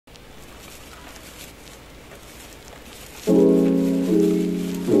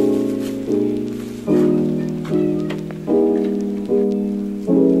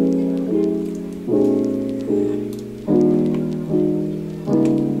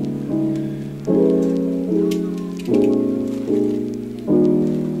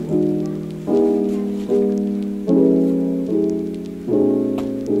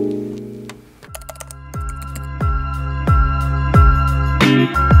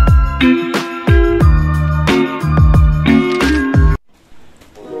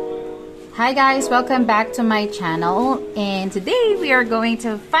Hi guys, welcome back to my channel, and today we are going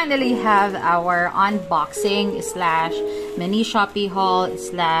to finally have our unboxing slash mini Shopee haul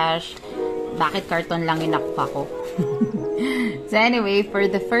slash bakit karton lang yung nakuha ko. So anyway, for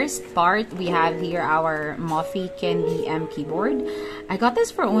the first part, we have here our Mofii KND keyboard. I got this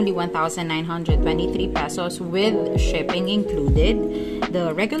for only 1,923 pesos with shipping included.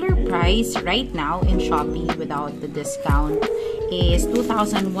 The regular price right now in Shopee without the discount is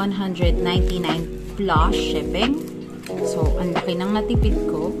 2,199 plus shipping. So, ang laki ng natipid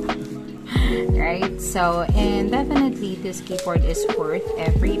ko. Right? So, and definitely this keyboard is worth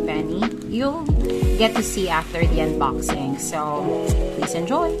every penny. You'll get to see after the unboxing. So, please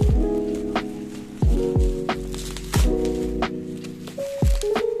enjoy!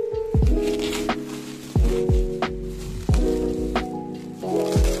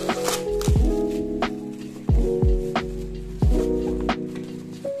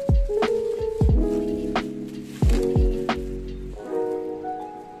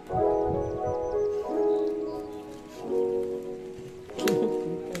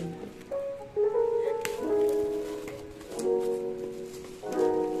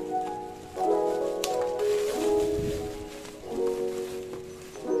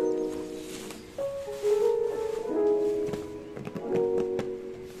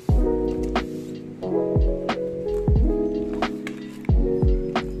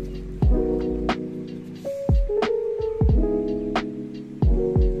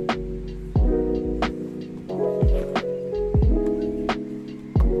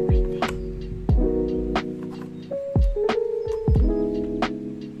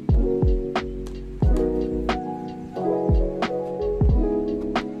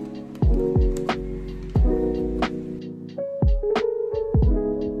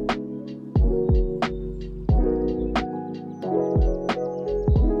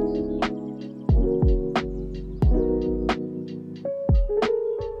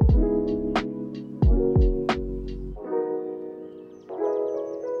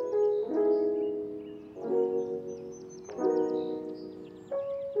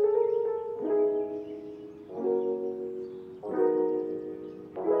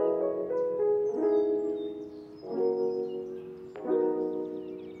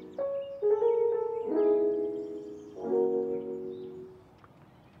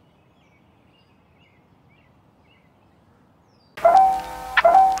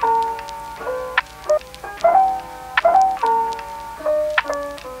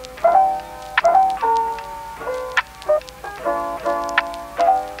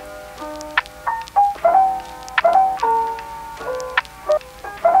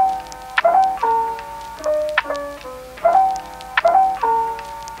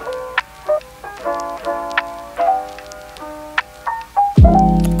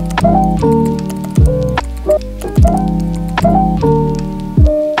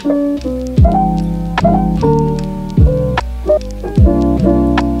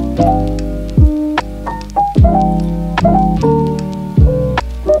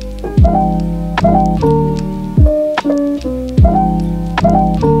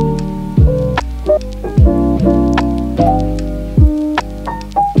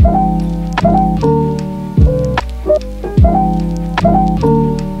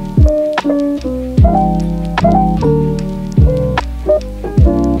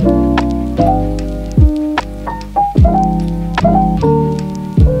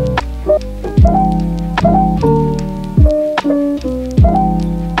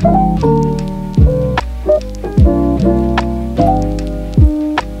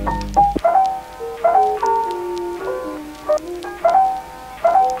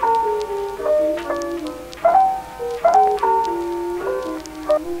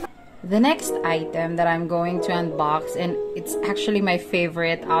 The next item that I'm going to unbox, and it's actually my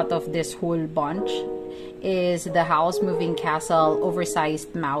favorite out of this whole bunch, is the Howl's Moving Castle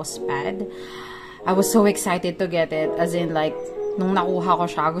Oversized Mousepad. I was so excited to get it, as in like, nung nakuha ko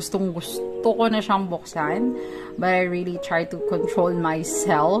siya, gusto ko na siyang buksan, but I really tried to control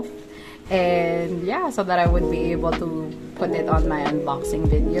myself, and yeah, so that I would be able to put it on my unboxing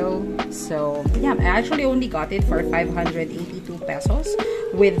video. So yeah, I actually only got it for 582 pesos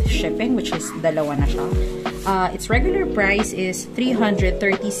with shipping, which is dalawa na siya. Its regular price is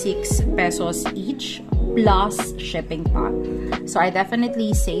 336 pesos each plus shipping pa. So I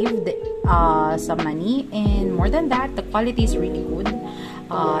definitely saved some money, and more than that, the quality is really good.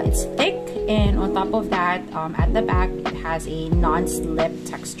 It's thick, and on top of that, at the back, it has a non-slip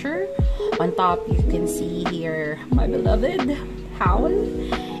texture. On top, you can see here my beloved Howl.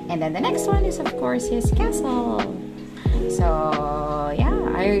 And then the next one is, of course, his castle. So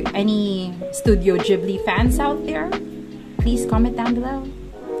yeah, any Studio Ghibli fans out there, please comment down below.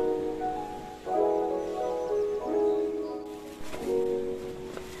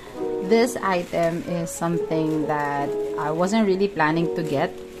 This item is something that I wasn't really planning to get,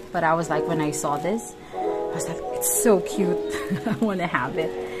 but I was like, when I saw this, I was like, it's so cute. I want to have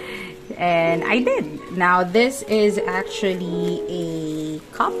it. And I did. Now this is actually a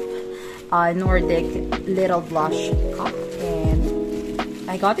cup, a Nordic little blush cup, and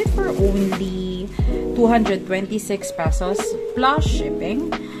I got it for only 226 pesos plus shipping.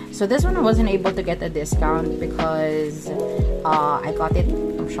 So this one I wasn't able to get a discount because I got it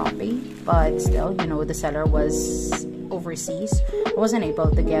from Shopee, but still, you know, the seller was overseas. I wasn't able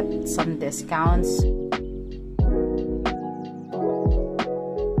to get some discounts.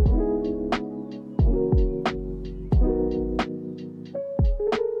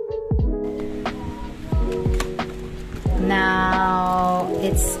 Now,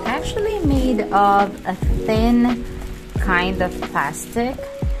 it's actually made of a thin kind of plastic,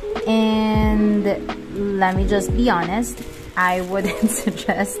 and let me just be honest, I wouldn't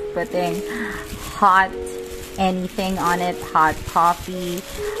suggest putting hot anything on it, hot coffee,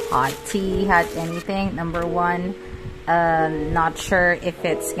 hot tea, hot anything. Number one, not sure if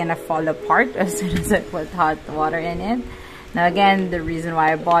it's gonna fall apart as soon as I put hot water in it. Now again, the reason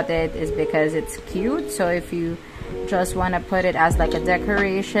why I bought it is because it's cute. So if you just want to put it as like a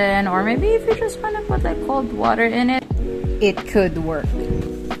decoration, or maybe if you just want to put like cold water in it, it could work.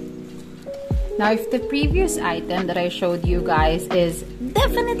 Now, if the previous item that I showed you guys is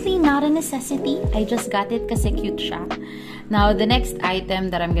definitely not a necessity, I just got it kasi cute siya. Now, the next item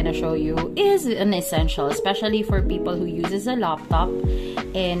that I'm gonna show you is an essential, especially for people who uses a laptop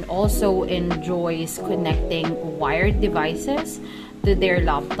and also enjoys connecting wired devices to their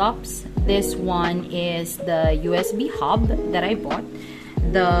laptops. This one is the USB hub that I bought.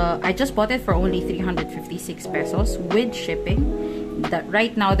 I just bought it for only 356 pesos with shipping.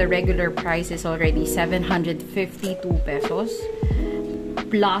 Right now, the regular price is already 752 pesos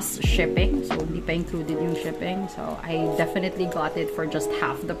plus shipping. So, hindi pa included yung shipping. So, I definitely got it for just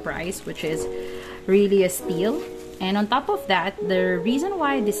half the price, which is really a steal. And on top of that, the reason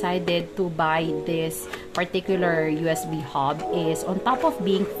why I decided to buy this particular USB hub is on top of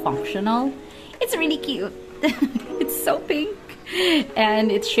being functional, it's really cute. It's so pink.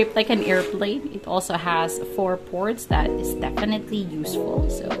 And it's shaped like an airplane. It also has 4 ports that is definitely useful.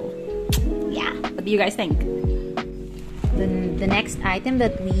 So yeah, what do you guys think? The next item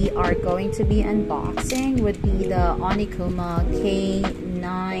that we are going to be unboxing would be the Onikuma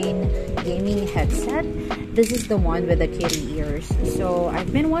K9 gaming headset. This is the one with the kitty ears. So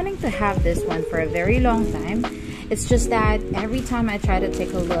I've been wanting to have this one for a very long time. It's just that every time I try to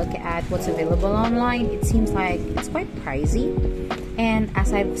take a look at what's available online, it seems like it's quite pricey. And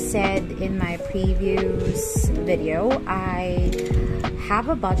as I've said in my previous video, I have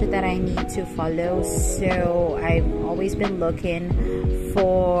a budget that I need to follow, so I've always been looking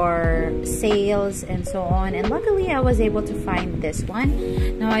for sales and so on, and luckily I was able to find this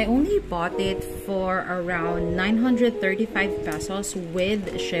one. Now I only bought it for around 935 pesos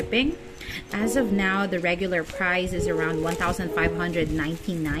with shipping. As of now, the regular price is around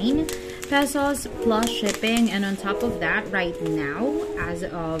 1,599 pesos plus shipping, and on top of that, right now, as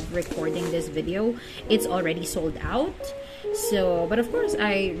of recording this video, it's already sold out. So, but of course,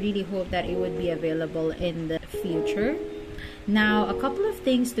 I really hope that it would be available in the future. Now, a couple of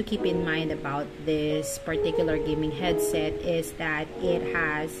things to keep in mind about this particular gaming headset is that it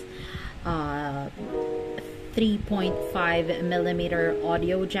has 3.5mm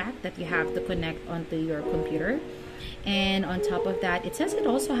audio jack that you have to connect onto your computer. And on top of that, it says it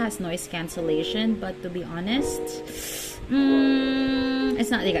also has noise cancellation, but to be honest,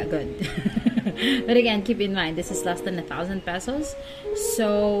 it's not that good. But again, keep in mind, this is less than 1,000 pesos.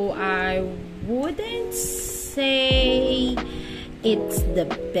 So I wouldn't say it's the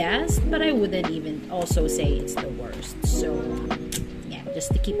best, but I wouldn't even also say it's the worst. So yeah,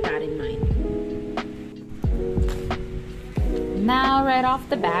 just to keep that in mind. Now, right off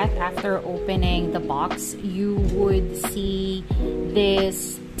the bat, after opening the box, you would see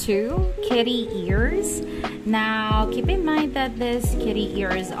these 2 kitty ears. Now, keep in mind that these kitty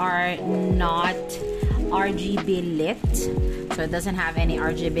ears are not RGB lit, so it doesn't have any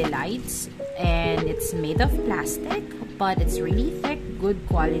RGB lights, and it's made of plastic, but it's really thick, good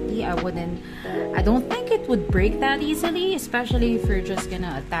quality. I don't think it would break that easily, especially if you're just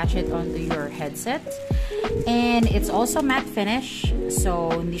gonna attach it onto your headset. And it's also matte finish, so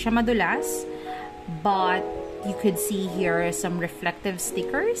hindi siya madulas, but you could see here some reflective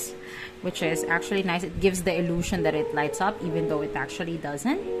stickers, which is actually nice. It gives the illusion that it lights up even though it actually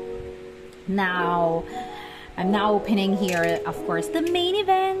doesn't. Now I'm now opening here, of course, the main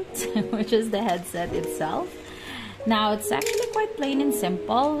event, which is the headset itself. Now it's actually quite plain and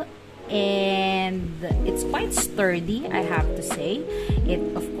simple, and it's quite sturdy, I have to say.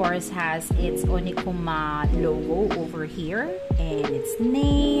 It of course has its Onikuma logo over here and its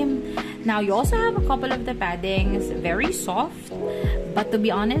name. Now you also have a couple of the paddings, very soft, but to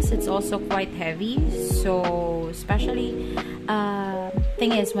be honest, it's also quite heavy. So especially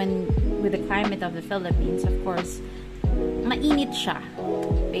thing is, when with the climate of the Philippines, of course, mainit siya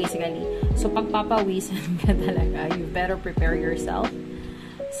basically. So pagpapawisan ka talaga, you better prepare yourself.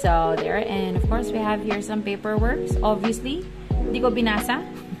 So there, and of course we have here some paperwork. Obviously, hindi ko binasa.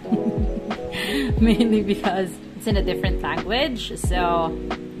 Mainly because it's in a different language. So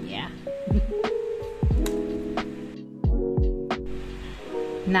yeah.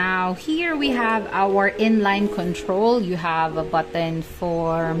 Now here we have our inline control. You have a button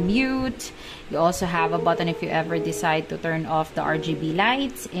for mute. You also have a button if you ever decide to turn off the RGB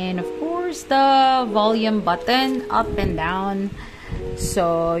lights. And of course the volume button up and down.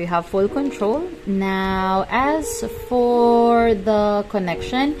 So you have full control. Now as for the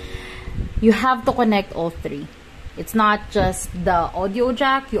connection, you have to connect all three. It's not just the audio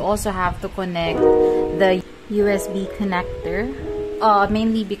jack, you also have to connect the USB connector,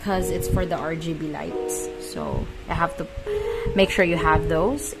 mainly because it's for the RGB lights. So you have to make sure you have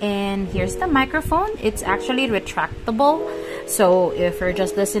those. And here's the microphone. It's actually retractable. So if you're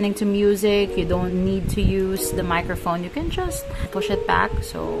just listening to music, you don't need to use the microphone. You can just push it back.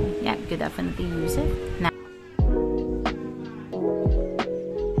 So yeah, you could definitely use it. Now,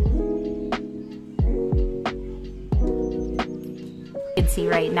 you can see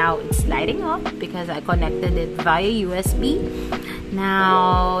right now it's lighting up because I connected it via USB.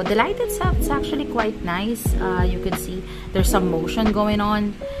 Now the light itself is actually quite nice. You can see there's some motion going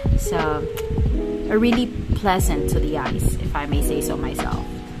on. So really pleasant to the eyes, if I may say so myself.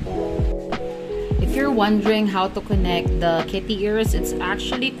 If you're wondering how to connect the kitty ears, it's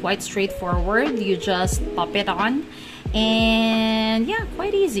actually quite straightforward. You just pop it on, and yeah,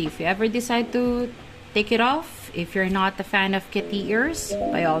 quite easy. If you ever decide to take it off, if you're not a fan of kitty ears,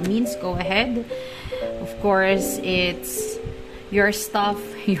 by all means go ahead. Of course, it's your stuff,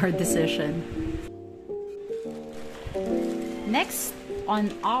 your decision. Next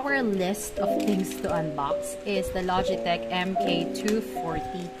on our list of things to unbox is the Logitech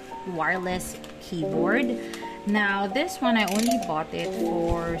MK420 wireless keyboard. Now this one, I only bought it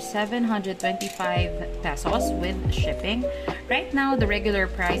for 725 pesos with shipping. Right now the regular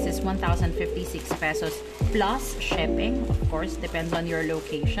price is 1,056 pesos plus shipping. Of course, depends on your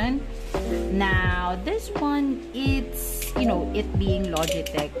location. Now this one, it's, you know, it being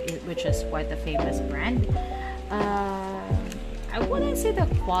Logitech, which is quite a famous brand, I wouldn't say the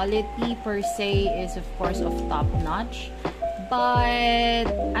quality per se is of course of top notch, but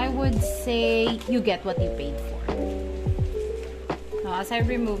I would say you get what you paid for. Now as I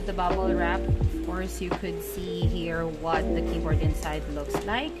remove the bubble wrap, of course you could see here what the keyboard inside looks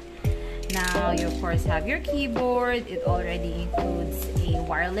like. Now you of course have your keyboard. It already includes a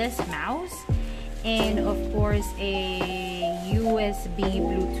wireless mouse and of course a USB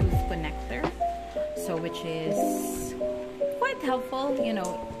Bluetooth connector, so which is quite helpful. You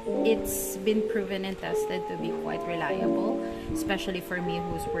know, it's been proven and tested to be quite reliable, especially for me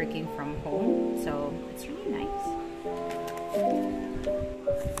who's working from home. So it's really nice.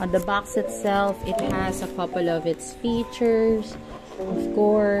 On the box itself, it has a couple of its features, of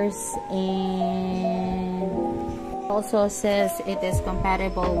course, and also says it is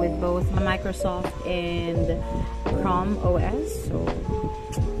compatible with both Microsoft and Chrome OS. So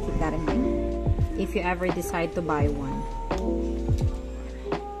keep that in mind if you ever decide to buy one.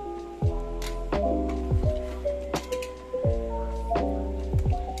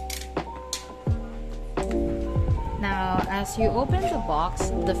 Now, as you open the box,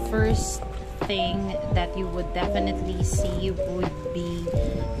 the first thing that you would definitely see would be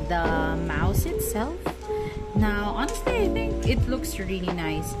the mouse itself. Now, honestly, I think it looks really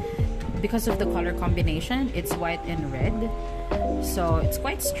nice because of the color combination. It's white and red, so it's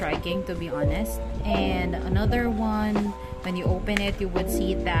quite striking, to be honest. And another one, when you open it, you would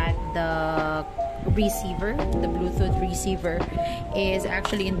see that the receiver, the Bluetooth receiver, is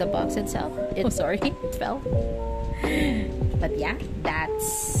actually in the box itself. Sorry, it fell. But yeah,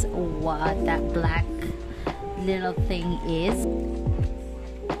 that's what that black little thing is.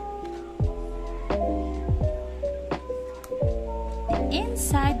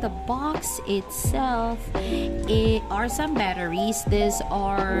 inside the box itself are some batteries. These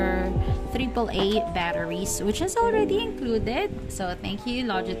are AAA batteries, which is already included. So thank you,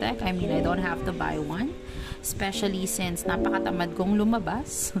 Logitech. I mean, I don't have to buy one, especially since napakatamad kong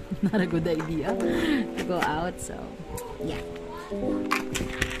lumabas. Not a good idea to go out. So yeah.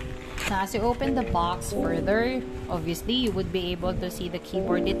 Now, as you open the box further, obviously you would be able to see the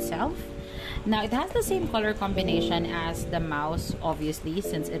keyboard itself. Now, it has the same color combination as the mouse, obviously,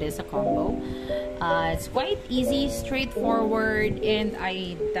 since it is a combo. It's quite easy, straightforward, and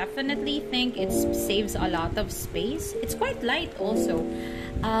I definitely think it saves a lot of space. It's quite light also,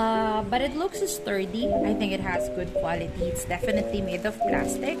 but it looks sturdy. I think it has good quality. It's definitely made of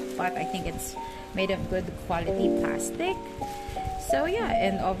plastic, but I think it's made of good quality plastic. So yeah,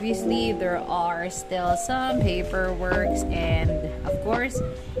 and obviously there are still some paperwork, and of course,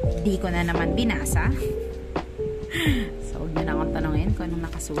 di ko na naman binasa. So, huwag niyo na akong tanongin kung anong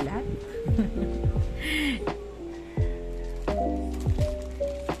nakasulat.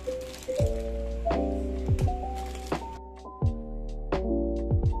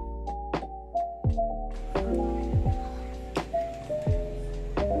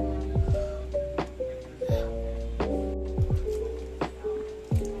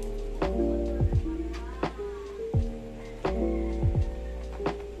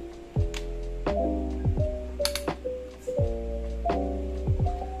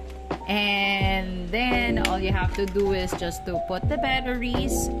 And then all you have to do is just to put the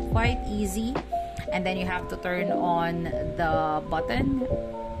batteries, quite easy, and then you have to turn on the button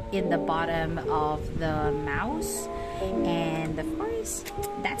in the bottom of the mouse, and of course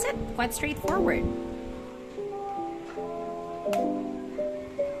that's it. Quite straightforward.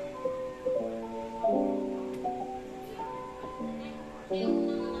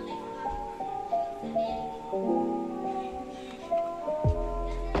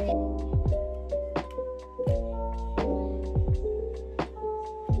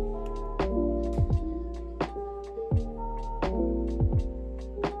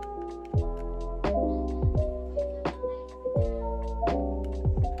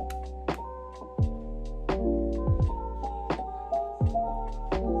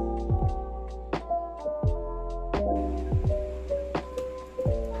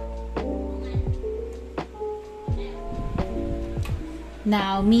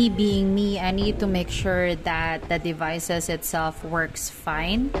 Now, me being me, I need to make sure that the devices itself works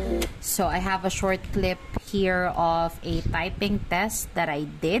fine. So I have a short clip here of a typing test that I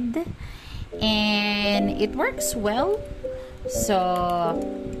did, and it works well. So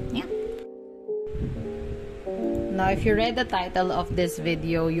yeah. Now, if you read the title of this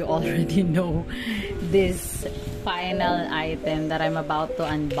video, you already know this final item that I'm about to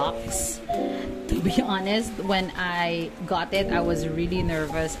unbox. To be honest, when I got it, I was really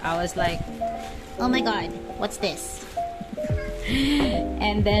nervous. I was like, oh my god, what's this?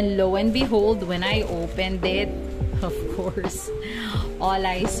 And then lo and behold, when I opened it, of course, all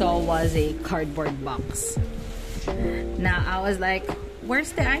I saw was a cardboard box. Now I was like,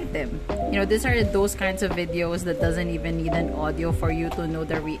 where's the item? You know, these are those kinds of videos that doesn't even need an audio for you to know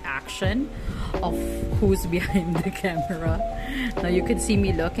the reaction of who's behind the camera. Now you could see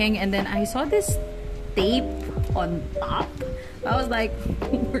me looking, and then I saw this tape on top. I was like,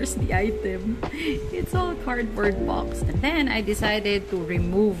 where's the item? It's all cardboard box. And then I decided to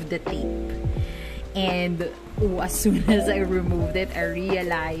remove the tape, and as soon as I removed it, I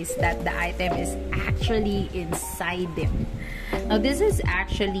realized that the item is actually inside them. Now, this is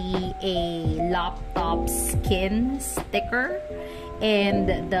actually a laptop skin sticker, and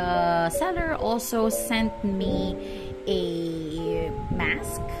the seller also sent me a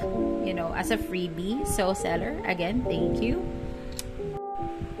mask, you know, as a freebie. So seller, again, thank you.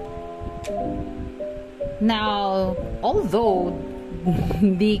 Now, although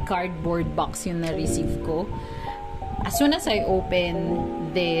the cardboard box yung na-receive ko, as soon as I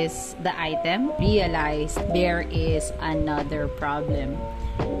open the item, realized there is another problem.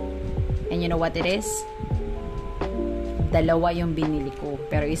 And you know what it is? Dalawa yung binili ko,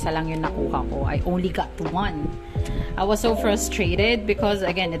 pero isa lang yung nakuha ko. I only got one. I was so frustrated because,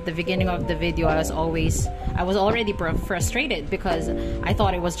 again, at the beginning of the video, I was already frustrated because I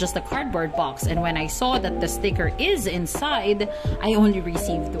thought it was just a cardboard box, and when I saw that the sticker is inside, I only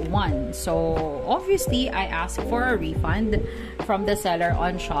received one. So obviously I asked for a refund from the seller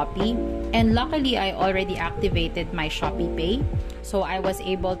on Shopee, and luckily I already activated my Shopee Pay, so I was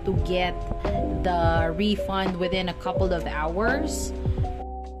able to get the refund within a couple of hours.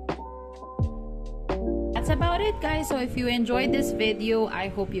 That's about it, guys. So if you enjoyed this video, I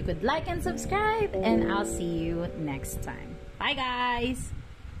hope you could like and subscribe, and I'll see you next time. Bye, guys.